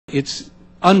It's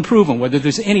unproven whether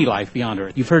there's any life beyond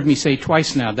Earth. You've heard me say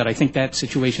twice now that I think that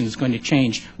situation is going to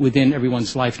change within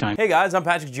everyone's lifetime. Hey guys, I'm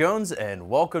Patrick Jones and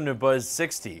welcome to Buzz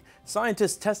 60.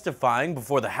 Scientists testifying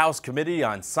before the House Committee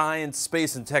on Science,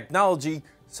 Space and Technology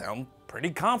sound pretty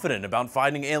confident about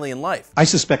finding alien life. I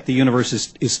suspect the universe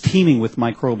is teeming with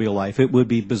microbial life. It would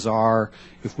be bizarre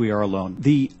if we are alone.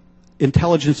 The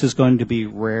intelligence is going to be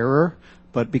rarer,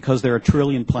 but because there are 1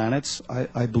 trillion planets,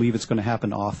 I believe it's going to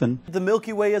happen often. The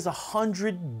Milky Way has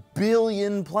 100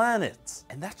 billion planets,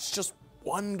 and that's just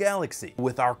one galaxy.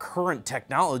 With our current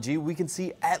technology, we can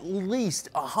see at least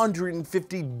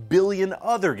 150 billion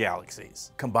other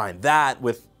galaxies. Combine that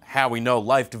with how we know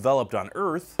life developed on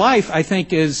Earth. Life, I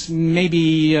think, is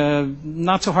maybe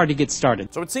not so hard to get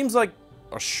started. So it seems like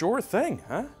a sure thing,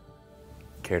 huh?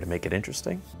 Care to make it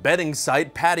interesting? Betting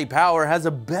site Paddy Power has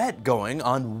a bet going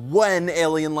on when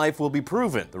alien life will be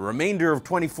proven. The remainder of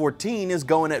 2014 is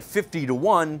going at 50 to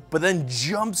 1, but then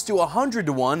jumps to 100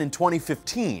 to 1 in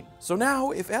 2015. So now,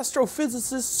 if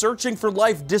astrophysicists searching for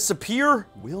life disappear,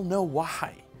 we'll know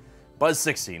why. Buzz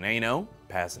 60, now you know,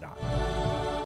 pass it on.